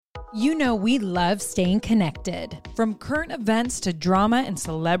You know we love staying connected. From current events to drama and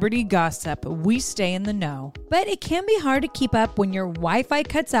celebrity gossip, we stay in the know. But it can be hard to keep up when your Wi-Fi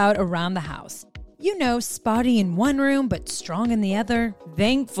cuts out around the house. You know, spotty in one room but strong in the other.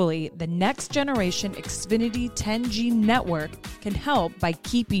 Thankfully, the next generation Xfinity 10G network can help by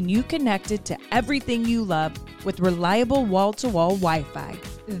keeping you connected to everything you love with reliable wall-to-wall Wi-Fi.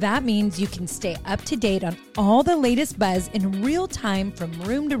 That means you can stay up to date on all the latest buzz in real time from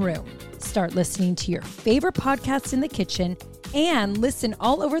room to room. Start listening to your favorite podcasts in the kitchen and listen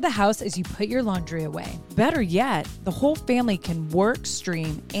all over the house as you put your laundry away. Better yet, the whole family can work,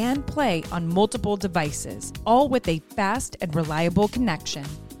 stream, and play on multiple devices, all with a fast and reliable connection.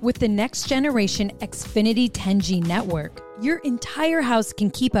 With the next generation Xfinity 10G network, your entire house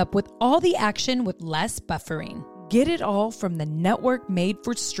can keep up with all the action with less buffering. Get it all from the network made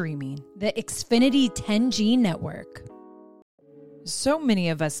for streaming. The Xfinity 10G network. So many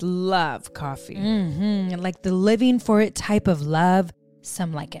of us love coffee. Like the living for it type of love.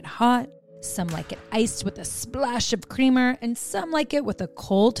 Some like it hot, some like it iced with a splash of creamer, and some like it with a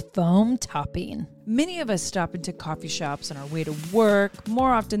cold foam topping. Many of us stop into coffee shops on our way to work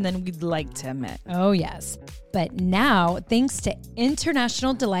more often than we'd like to admit. Oh, yes. But now, thanks to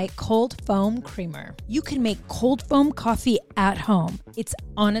International Delight Cold Foam Creamer, you can make cold foam coffee at home. It's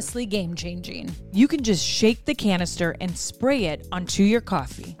honestly game-changing. You can just shake the canister and spray it onto your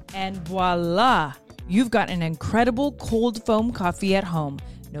coffee. And voila! You've got an incredible cold foam coffee at home.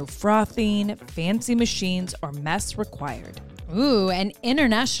 No frothing, fancy machines, or mess required. Ooh, and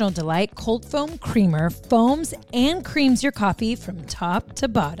International Delight Cold Foam Creamer foams and creams your coffee from top to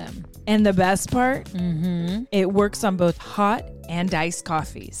bottom. And the best part? It works on both hot and iced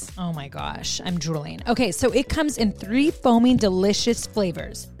coffees. Oh my gosh, I'm drooling. Okay, so it comes in 3 foaming delicious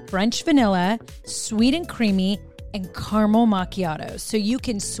flavors: French vanilla, sweet and creamy, and caramel macchiato. So you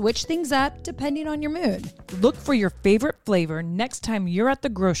can switch things up depending on your mood. Look for your favorite flavor next time you're at the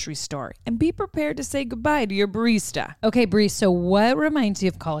grocery store and be prepared to say goodbye to your barista. Okay, Bree, so what reminds you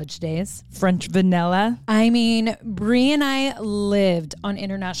of college days? French vanilla? I mean, Bree and I lived on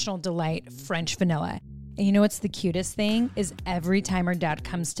International Delight French vanilla. And you know what's the cutest thing is every time our dad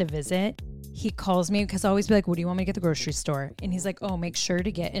comes to visit, he calls me because I always be like, what do you want me to get at the grocery store? And he's like, oh, make sure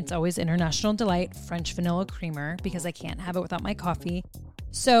to get, it's always International Delight French vanilla creamer because I can't have it without my coffee.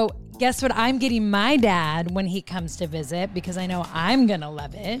 So guess what I'm getting my dad when he comes to visit because I know I'm going to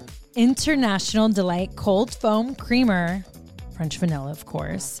love it. International Delight Cold Foam Creamer. French vanilla, of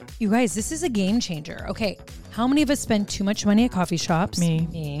course. You guys, this is a game changer. Okay, how many of us spend too much money at coffee shops?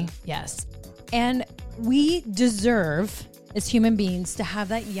 Me, yes. And we deserve, as human beings, to have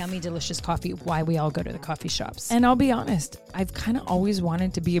that yummy, delicious coffee. Why we all go to the coffee shops. And I'll be honest, I've kind of always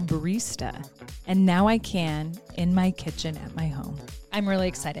wanted to be a barista. And now I can in my kitchen at my home. I'm really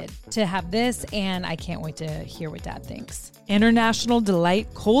excited to have this, and I can't wait to hear what Dad thinks. International Delight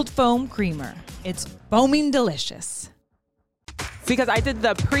Cold Foam Creamer. It's foaming delicious. Because I did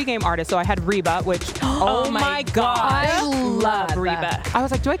the pregame artist, so I had Reba, which, oh my God. I love Reba. I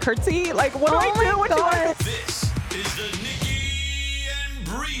was like, do I curtsy? Like, what do I do? What do I do? This is the Nikki and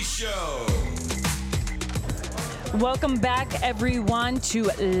Bree Show. Welcome back, everyone, to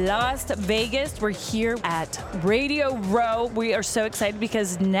Las Vegas. We're here at Radio Row. We are so excited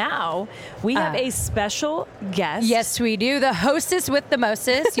because now we have a special guest. Yes, we do. The hostess with the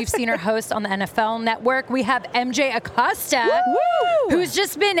mostest. You've seen her host on the NFL Network. We have MJ Acosta, who's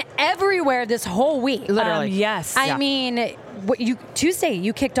just been everywhere this whole week. Literally. Yes. I mean, Tuesday,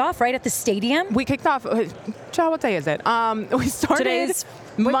 you kicked off right at the stadium? We kicked off, child, what day is it? We started Today's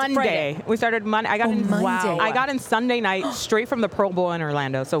Monday. Friday. We started Monday. I got in Sunday night straight from the Pro Bowl in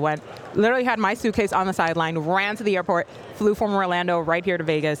Orlando. So literally had my suitcase on the sideline, ran to the airport, flew from Orlando right here to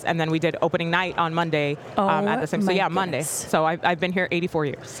Vegas, and then we did opening night on Monday at the same. So yeah, Monday. So I've been here 84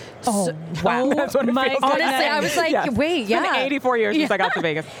 years. Oh, wow. That's what it my feels honestly, like. I was like, wait, It's been 84 years since I got to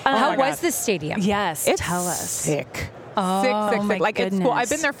Vegas. How was the stadium? Yes. Tell us. Sick. Oh, Sick. Like, goodness. it's cool. I've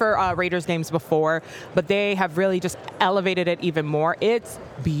been there for Raiders games before, but they have really just elevated it even more. It's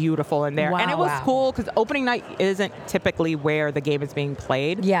beautiful in there. Wow. And it was cool because opening night isn't typically where the game is being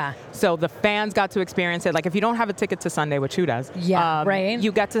played. Yeah. So the fans got to experience it. Like, if you don't have a ticket to Sunday, which who does? Yeah, right.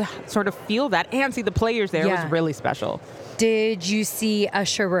 You got to sort of feel that and see the players there. It was really special. Did you see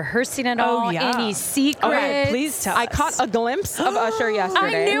Usher rehearsing at all? Any secrets? Okay, please tell I us. caught a glimpse of Usher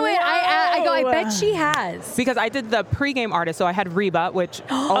yesterday. I knew it. I bet she has. Because I did the pregame artist, so I had Reba, which,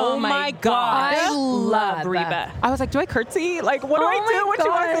 oh my gosh. I love Reba. I was like, do I curtsy? Like, what do I do when she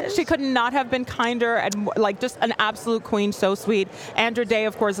walks? She could not have been kinder and like just an absolute queen, so sweet. Andrew Day,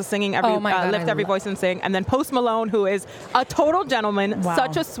 of course, is singing lift every voice and sing. And then Post Malone, who is a total gentleman,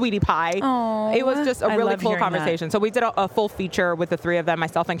 such a sweetie pie. Aww. It was just a really cool conversation. So we did a full feature with the three of them,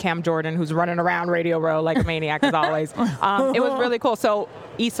 myself and Cam Jordan, who's running around Radio Row like a maniac as always. It was really cool. So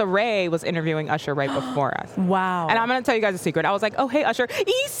Issa Rae was interviewing Usher right before us. Wow. And I'm going to tell you guys a secret. I was like, oh, hey, Usher.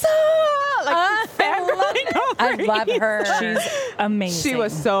 Issa! Like, I love her. She's amazing. She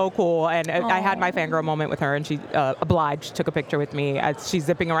was so cool. And I had my fangirl moment with her, and she obliged, took a picture with me as she's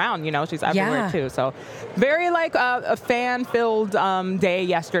zipping around. You know, she's everywhere too. So very like a fan-filled day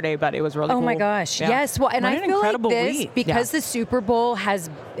yesterday, but it was really cool. Oh my gosh. Yeah. Yes. Well, and What I an feel like incredible this, week. because the Super Bowl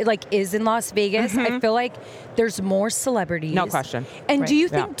is in Las Vegas, I feel like there's more celebrities. No question. And do you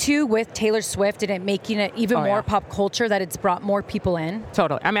think too, with Taylor Swift and it making it even more pop culture, that it's brought more people in?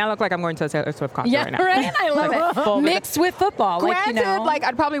 Totally. I mean, I look like I'm going to a Taylor Swift concert right now. Right? I love it. Mixed with football. Granted, like,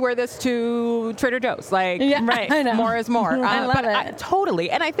 I'd probably wear this to Trader Joe's. Like, I know. more is more. I love it. Totally.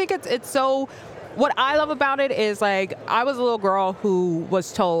 And I think it's so... What I love about it is, like, I was a little girl who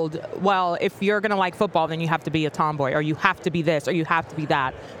was told, well, if you're going to like football, then you have to be a tomboy, or you have to be this, or you have to be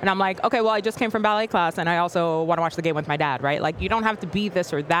that. And I'm like, okay, well, I just came from ballet class, and I also want to watch the game with my dad, right? Like, you don't have to be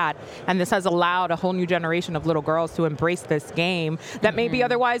this or that. And this has allowed a whole new generation of little girls to embrace this game that maybe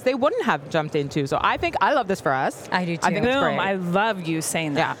otherwise they wouldn't have jumped into. So I think I love this for us. I do, too. I think it's great. I love you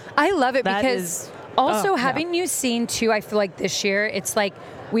saying that. Yeah. I love it That because is- also having you seen too, I feel like this year, it's like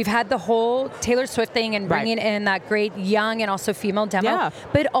we've had the whole Taylor Swift thing and bringing in that great young and also female demo,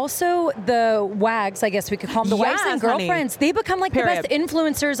 but also the wags, I guess we could call them the wives and girlfriends. They become like the best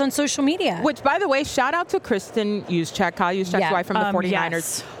influencers on social media. Which, by the way, shout out to Kristen Juszczyk, Kyle Juszczyk's wife from the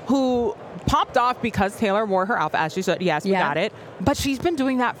 49ers, who popped off because Taylor wore her outfit, as she said, yes, we got it. But she's been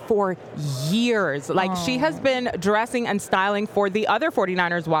doing that for years. Like, she has been dressing and styling for the other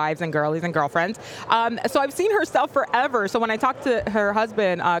 49ers wives and girlies and girlfriends. So I've seen her stuff forever. So when I talked to her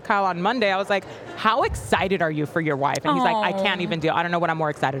husband, Kyle, on Monday, I was like, how excited are you for your wife? And he's like, I can't even deal. I don't know what I'm more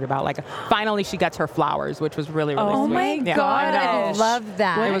excited about. Like, finally she gets her flowers, which was really, really sweet. Oh my God, I love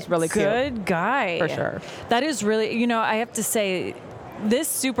that. It was really cute. Good guy. For sure. That is really, I have to say, this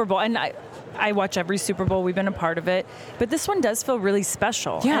Super Bowl, and I watch every Super Bowl. We've been a part of it. But this one does feel really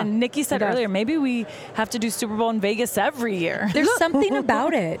special. Yeah, and Nikki said earlier, maybe we have to do Super Bowl in Vegas every year. There's something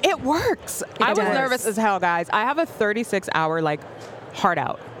about it. It works. I was nervous as hell, guys. I have a 36-hour, heart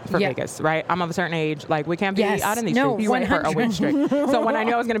out for Vegas, right? I'm of a certain age. Like, we can't be out in these streets for a week straight. So when I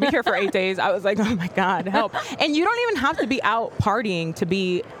knew I was going to be here for 8 days, I was like, oh my God, help. And you don't even have to be out partying to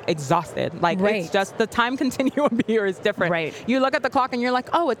be exhausted. Like, it's just the time continuum here is different. Right. You look at the clock and you're like,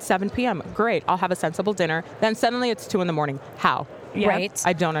 oh, it's 7 p.m. Great. I'll have a sensible dinner. Then suddenly it's 2 a.m. How? Yeah. Right.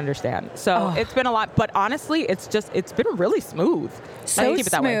 I don't understand. So it's been a lot, but honestly, it's been really smooth. So keep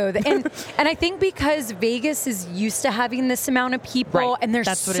it that smooth. And I think because Vegas is used to having this amount of people and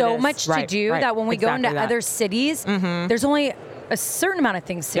there's so much to do that when we go into other cities, there's only a certain amount of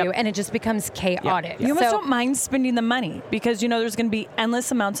things to do, and it just becomes chaotic. You almost don't mind spending the money because there's going to be endless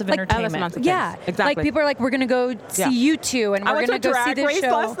amounts of entertainment. Endless amounts of exactly. Like, people are like, we're going to go see you two, and we're going to go see this show.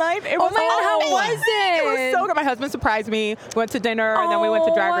 Last night. It oh was my God, how was it? It was so good. My husband surprised me. We went to dinner, and then we went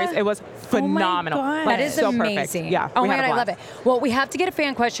to Drag Race. It was phenomenal. Oh my God. That is so amazing. Perfect. Yeah. Oh my God, I love it. Well, we have to get a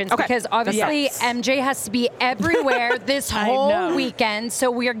fan questions because obviously MJ has to be everywhere this whole weekend, so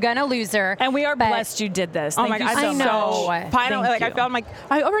we are going to lose her. And we are blessed you did this. Oh my God, I know. Finally, I felt like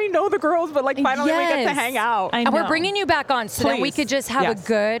I already know the girls, but finally we get to hang out. And we're bringing you back on so that we could just have a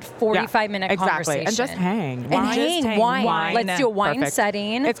good 45-minute conversation. And just hang. Wine. Let's do a wine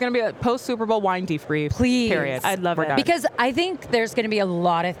setting. It's going to be a post-Super Bowl wine free. Please. Period. I'd love it. Because I think there's going to be a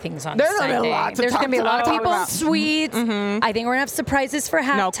lot of things on Sunday. There's going to be a lot of people, sweets. I think we're going to have surprises for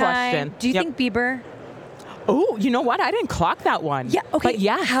halftime. No question. Do you think Bieber? Oh, you know what? I didn't clock that one. Yeah. Okay.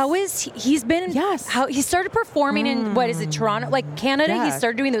 But how is he's been? Yes. How he started performing in what is it, Toronto, like Canada? Yes. He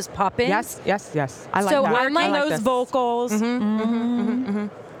started doing those pop-ins. Yes. I like so that. I'm like those vocals. The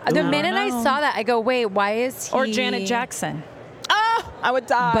minute I saw that, I go, wait, why is he? Or Janet Jackson. I would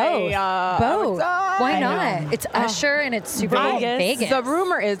die. Both. Why not? It's Usher and it's Super Bowl Vegas. The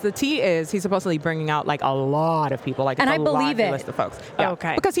rumor is, the tea is, he's supposedly bringing out a lot of people, and I believe it. List of folks. Yeah.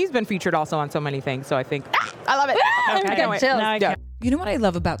 Okay. Because he's been featured also on so many things, so I think I love it. I'm getting chills. You know what I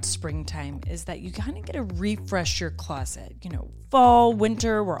love about springtime is that you kind of get to refresh your closet. Fall,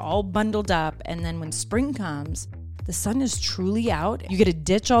 winter, we're all bundled up, and then when spring comes, the sun is truly out. You get to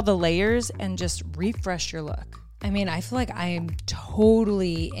ditch all the layers and just refresh your look. I mean, I feel like I am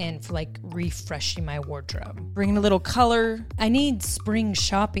totally in for like refreshing my wardrobe. Bringing a little color. I need spring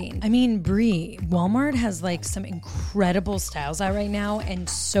shopping. I mean, Brie, Walmart has like some incredible styles out right now and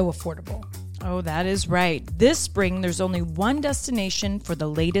so affordable. Oh, that is right. This spring, there's only one destination for the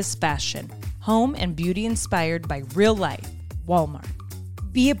latest fashion. Home and beauty inspired by real life. Walmart.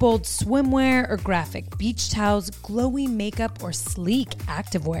 Be it bold swimwear or graphic beach towels, glowy makeup or sleek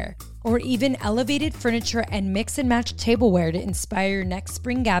activewear, or even elevated furniture and mix and match tableware to inspire your next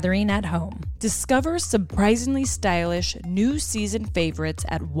spring gathering at home. Discover surprisingly stylish new season favorites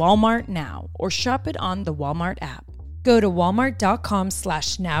at Walmart now, or shop it on the Walmart app. Go to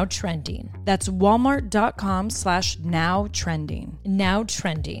walmart.com/nowtrending. That's walmart.com/nowtrending. Now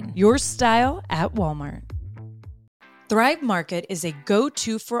trending. Your style at Walmart. Thrive Market is a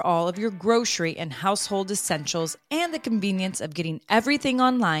go-to for all of your grocery and household essentials, and the convenience of getting everything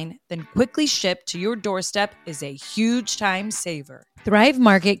online, then quickly shipped to your doorstep is a huge time saver. Thrive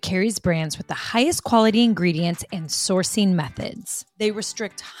Market carries brands with the highest quality ingredients and sourcing methods. They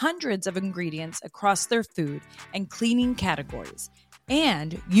restrict hundreds of ingredients across their food and cleaning categories,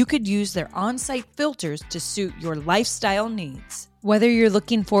 and you could use their on-site filters to suit your lifestyle needs. Whether you're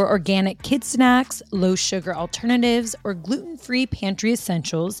looking for organic kid snacks, low sugar alternatives, or gluten-free pantry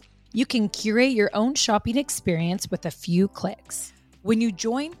essentials, you can curate your own shopping experience with a few clicks. When you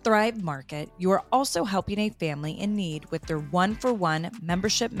join Thrive Market, you are also helping a family in need with their 1-for-1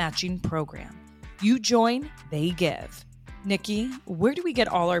 membership matching program. You join, they give. Nikki, where do we get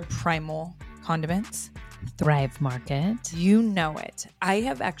all our primal condiments? Thrive Market. You know it. I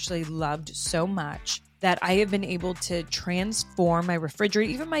have actually loved so much that I have been able to transform my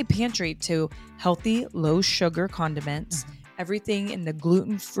refrigerator, even my pantry, to healthy, low-sugar condiments. Mm-hmm. Everything in the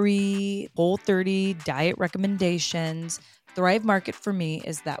gluten-free, Whole30 diet recommendations. Thrive Market for me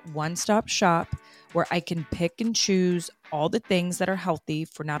is that one-stop shop where I can pick and choose all the things that are healthy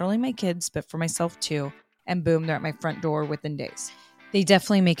for not only my kids, but for myself too. And boom, they're at my front door within days. They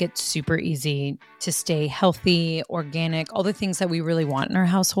definitely make it super easy to stay healthy, organic, all the things that we really want in our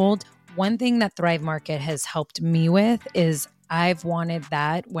household. One thing that Thrive Market has helped me with is I've wanted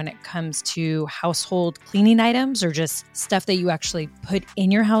that when it comes to household cleaning items or just stuff that you actually put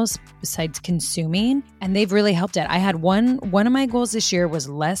in your house besides consuming. And they've really helped it. I had one of my goals this year was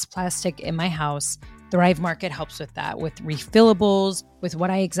less plastic in my house. Thrive Market helps with that, with refillables, with what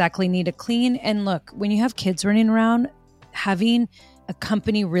I exactly need to clean. And look, when you have kids running around, having a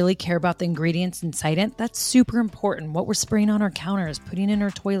company really care about the ingredients inside it, that's super important. What we're spraying on our counters, putting in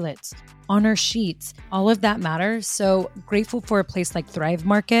our toilets, on our sheets, all of that matters. So grateful for a place like Thrive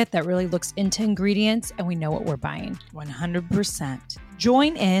Market that really looks into ingredients and we know what we're buying. 100%.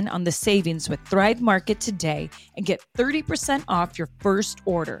 Join in on the savings with Thrive Market today and get 30% off your first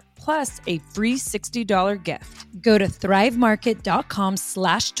order, plus a free $60 gift. Go to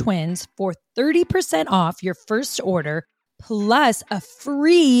thrivemarket.com/twins for 30% off your first order, plus a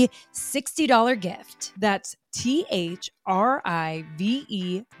free $60 gift. That's THRIVE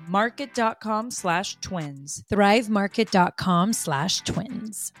market.com/twins.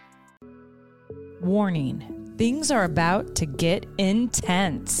 thrivemarket.com/twins. Warning, things are about to get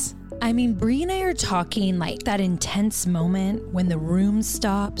intense. I mean, Brie and I are talking like that intense moment when the room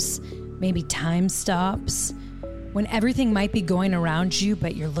stops, maybe time stops, when everything might be going around you,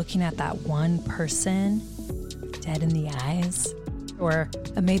 but you're looking at that one person dead in the eyes, or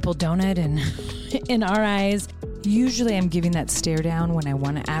a maple donut in our eyes. Usually I'm giving that stare down when I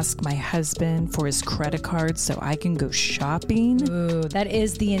want to ask my husband for his credit card so I can go shopping. Ooh, that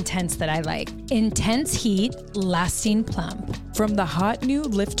is the intense that I like. Intense heat, lasting plump. From the hot new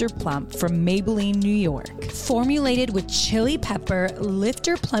Lifter Plump from Maybelline, New York. Formulated with chili pepper,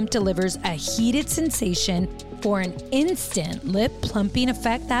 Lifter Plump delivers a heated sensation for an instant lip plumping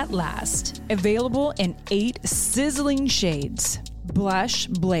effect that lasts. Available in 8 sizzling shades: Blush,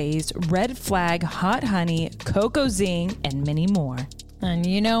 Blaze, Red Flag, Hot Honey, Cocoa Zing, and many more. And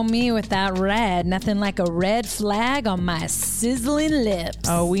you know me with that red, nothing like a red flag on my sizzling lips.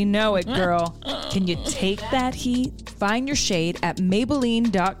 Oh, we know it, girl. Can you take that heat? Find your shade at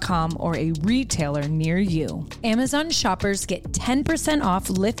Maybelline.com or a retailer near you. Amazon shoppers get 10% off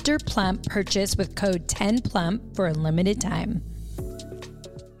Lifter Plump purchase with code 10PLUMP for a limited time.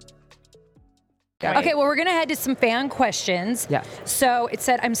 Yeah. Okay, well, we're going to head to some fan questions. Yeah. So it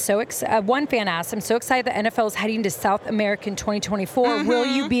said, I'm so excited. One fan asked, I'm so excited the NFL is heading to South America in 2024. Will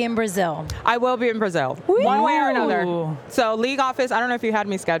you be in Brazil? I will be in Brazil, one way or another. So league office, I don't know if you had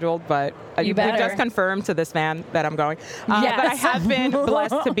me scheduled, but we just confirmed to this man that I'm going. Yes. But I have been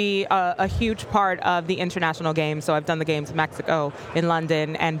blessed to be a huge part of the international games. So I've done the games in Mexico, in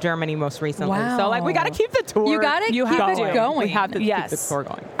London, and Germany most recently. Wow. So like we got to keep the tour. You got to keep it going. We have to keep the tour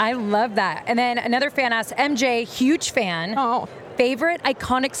going. I love that. And then another fan asked, MJ, huge fan. Oh. Favorite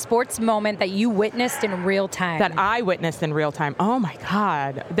iconic sports moment that you witnessed in real time? That I witnessed in real time. Oh my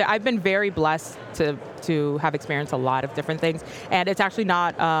God. I've been very blessed to have experienced a lot of different things. And it's actually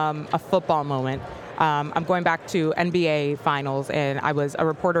not a football moment. I'm going back to NBA finals, and I was a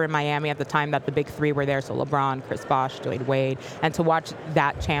reporter in Miami at the time that the big three were there. So LeBron, Chris Bosh, Dwayne Wade. And to watch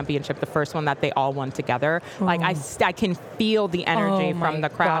that championship, the first one that they all won together, like I can feel the energy from the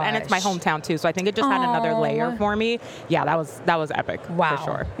crowd. And it's my hometown too. So I think it just had another layer for me. Yeah, that was epic. Wow. For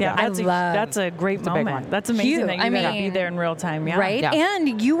sure. Yeah, that's a great moment. That's amazing that you got to be there in real time. Yeah. Right? Yeah.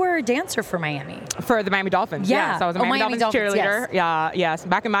 And you were a dancer for Miami. For the Miami Dolphins. Yeah. So I was a Miami Dolphins cheerleader. Yes. Yes.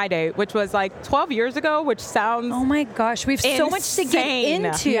 Back in my day, which was like 12 years ago, which sounds Oh my gosh, we have so much to get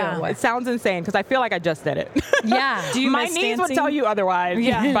into. Yeah. It sounds insane because I feel like I just did it. Yeah. Do you my miss knees dancing? would tell you otherwise.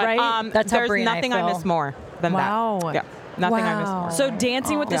 Yeah, but right? That's how there's Brie and I nothing I feel. miss more than that. Yeah. Nothing I miss more. So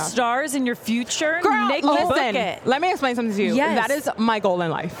Dancing with the Stars in your future? Girl, Nick, listen, book it. let me explain something to you. Yes. That is my goal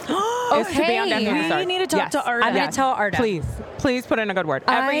in life. Is to be on Dancing with the Stars. We need to talk to Arda. I'm going to tell Arda. Please put in a good word.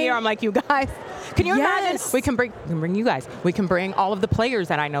 Every year I'm like, you guys, can you imagine? We can bring you guys. We can bring all of the players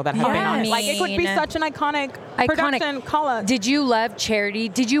that I know that have been on it. Like it would be such an iconic production. Call Did you love Charity?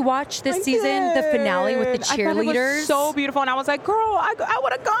 Did you watch this season, the finale with the cheerleaders? I thought it was so beautiful, and I was like, girl, I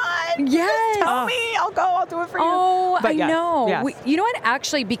would have gone. Yes. Just tell me, I'll go. I'll do it for you. Oh, But I yes, know. yes. You know what?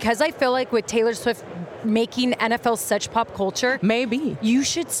 Actually, because I feel like with Taylor Swift making NFL such pop culture, Maybe. you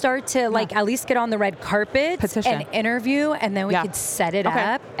should start to like at least get on the red carpet Petition. and interview, and then we could set it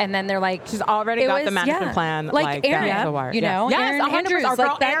up. And then they're like, She's already got the management plan. Like Aaron, down the wire. you know, Yes, Aaron 100%. Andrews. Our girl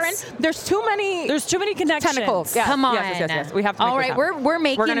Like that's, Aaron. There's too many connections. tentacles. Yes, Come on. Yes. We have to make All this right, happen. we're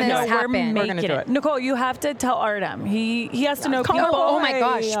making gonna this do it. happen. We're gonna do it. Nicole, you have to tell Artem. He has to know people. Oh my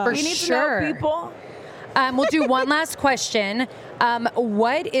gosh, for He needs sure. to know people. We'll do one last question.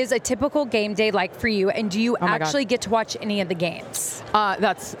 What is a typical game day like for you, and do you actually get to watch any of the games?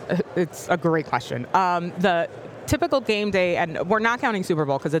 It's a great question. The typical game day, and we're not counting Super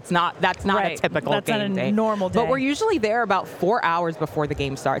Bowl because that's not a typical game day. Normal day. But we're usually there about 4 hours before the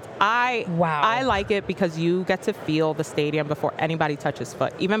game starts. I like it because you get to feel the stadium before anybody touches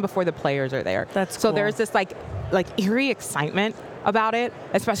foot, even before the players are there. That's so cool. there's this like eerie excitement about it,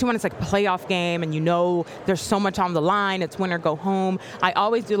 especially when it's like a playoff game and you know there's so much on the line. It's win or go home. I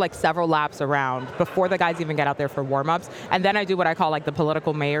always do like several laps around before the guys even get out there for warm-ups, and then I do what I call like the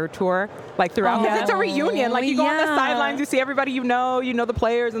political mayor tour, like throughout. Because it's a reunion. Like you go on the sidelines, you see everybody you know the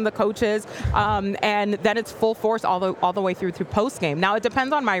players and the coaches, and then it's full force all the way through post game. Now it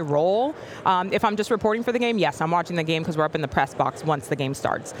depends on my role. If I'm just reporting for the game, yes, I'm watching the game because we're up in the press box once the game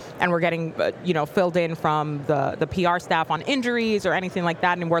starts, and we're getting filled in from the PR staff on injuries or anything like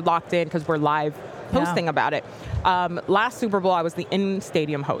that, and we're locked in because we're live posting about it. Last Super Bowl, I was the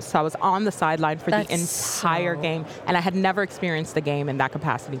in-stadium host, so I was on the sideline for the entire game, and I had never experienced the game in that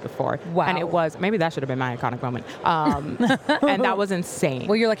capacity before. Wow. And it was, maybe that should have been my iconic moment. And that was insane.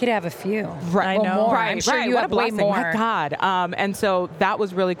 Well, you're lucky to have a few. Right. I know. Right. I'm sure right. you What have a way blessing. more. My God. And so that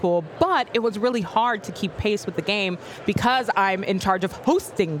was really cool. But it was really hard to keep pace with the game because I'm in charge of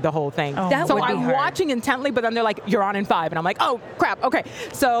hosting the whole thing. That so would be I'm hard. watching intently, but then they're like, you're on in 5. And I'm like, oh, crap. Okay.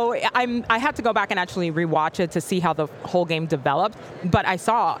 So I had to go back and actually rewatch it to see how the whole game developed. But I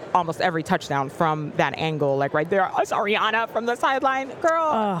saw almost every touchdown from that angle. Like right there, I saw Rihanna from the sideline.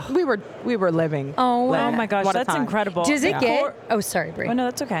 Girl, we were living. Oh, living. Oh my gosh, What a that's time. incredible. Does it get? Oh, sorry, Brie. Oh no,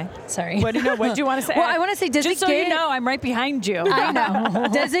 that's okay. Sorry. What do you want to say? Well, I want to say, does just it so get? you know, I'm right behind you. I know.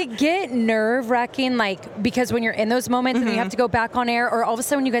 Does it get nerve-wracking, like, because when you're in those moments and you have to go back on air, or all of a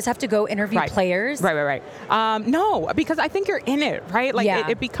sudden you guys have to go interview players? Right. No, because I think you're in it, right? Like, Yeah.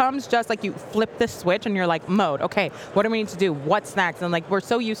 it becomes just like you flip the switch and you're like, mode, okay, what do we need to do? What's next? And like, we're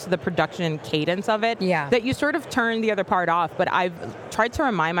so used to the production cadence of it that you sort of turn the other part off. But I've tried to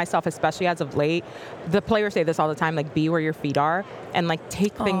remind myself, especially as of late, the players say this all the time, like, be where your feet are and like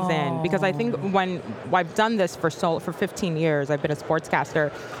take things in. Because I think when I've done this for 15 years, I've been a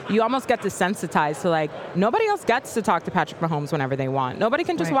sportscaster, you almost get desensitized to like, nobody else gets to talk to Patrick Mahomes whenever they want. Nobody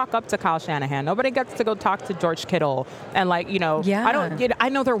can just walk up to Kyle Shanahan. Nobody gets to go talk to George Kittle. And like, I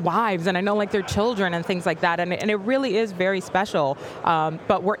know their wives and I know like their children children and things like that. And it really is very special.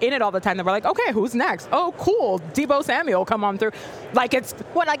 But we're in it all the time. That we're like, okay, who's next? Oh, cool, Debo Samuel, come on through. Like it's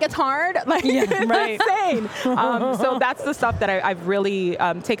hard. Like it's insane. So that's the stuff that I've really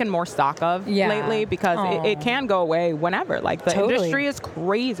taken more stock of lately, because it can go away whenever. Like the industry is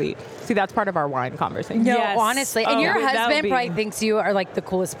crazy. See, that's part of our wine conversation. No, honestly. And your husband probably thinks you are like the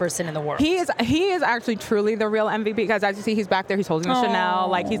coolest person in the world. He is actually truly the real MVP, because as you see, he's back there. He's holding a Chanel.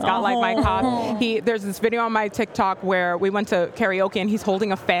 Like he's got like my cup. There's this video on my TikTok where we went to karaoke and he's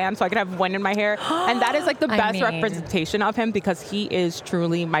holding a fan so I could have wind in my hair. And that is like the best representation of him, because he is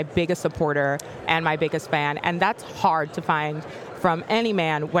truly my biggest supporter and my biggest fan. And that's hard to find from any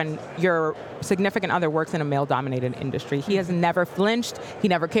man when your significant other works in a male-dominated industry. He has never flinched. He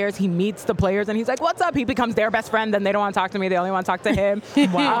never cares. He meets the players and he's like, what's up? He becomes their best friend. Then they don't want to talk to me. They only want to talk to him.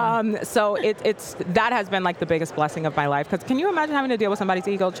 So it's that has been like the biggest blessing of my life. Because can you imagine having to deal with somebody's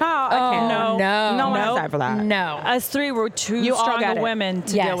ego? Child, I can't. No one has time for that. No. Us three were too strong of women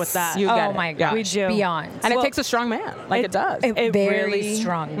to deal with that. Oh my God. We do. Beyond. And it takes a strong man. Like it does. It very really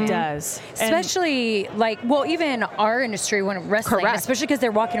strong does. Especially even our industry when wrestling, especially because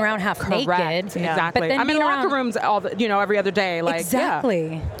they're walking around half naked. Exactly. But I'm in locker rooms every other day. Like,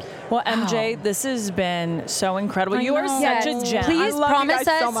 exactly. Well, MJ, this has been so incredible. You are such a gem. Please promise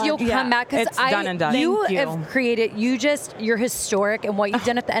us you'll come back, because it's done and done. You have created. You're historic, and what you've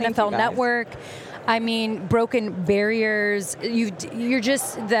done at the NFL Network. I mean, broken barriers. You're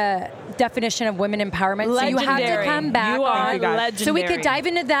just the definition of women empowerment. Legendary. So you have to come back. You are legendary. So we could dive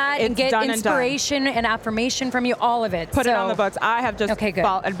into that and get inspiration and affirmation from you, all of it. Put it on the books. I have just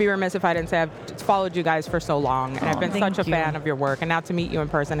I'd be remiss if I didn't say I've followed you guys for so long, and I've been such a fan of your work. And now to meet you in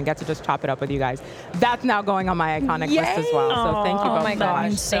person and get to just chop it up with you guys, that's now going on my iconic list as well. So thank you both. Oh my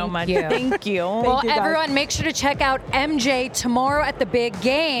gosh, so much. Thank you. Well, everyone, make sure to check out MJ tomorrow at the big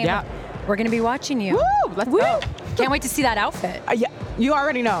game. Yeah. We're going to be watching you. Woo! Let's go. Can't wait to see that outfit. Yeah, you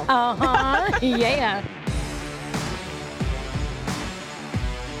already know. Yeah.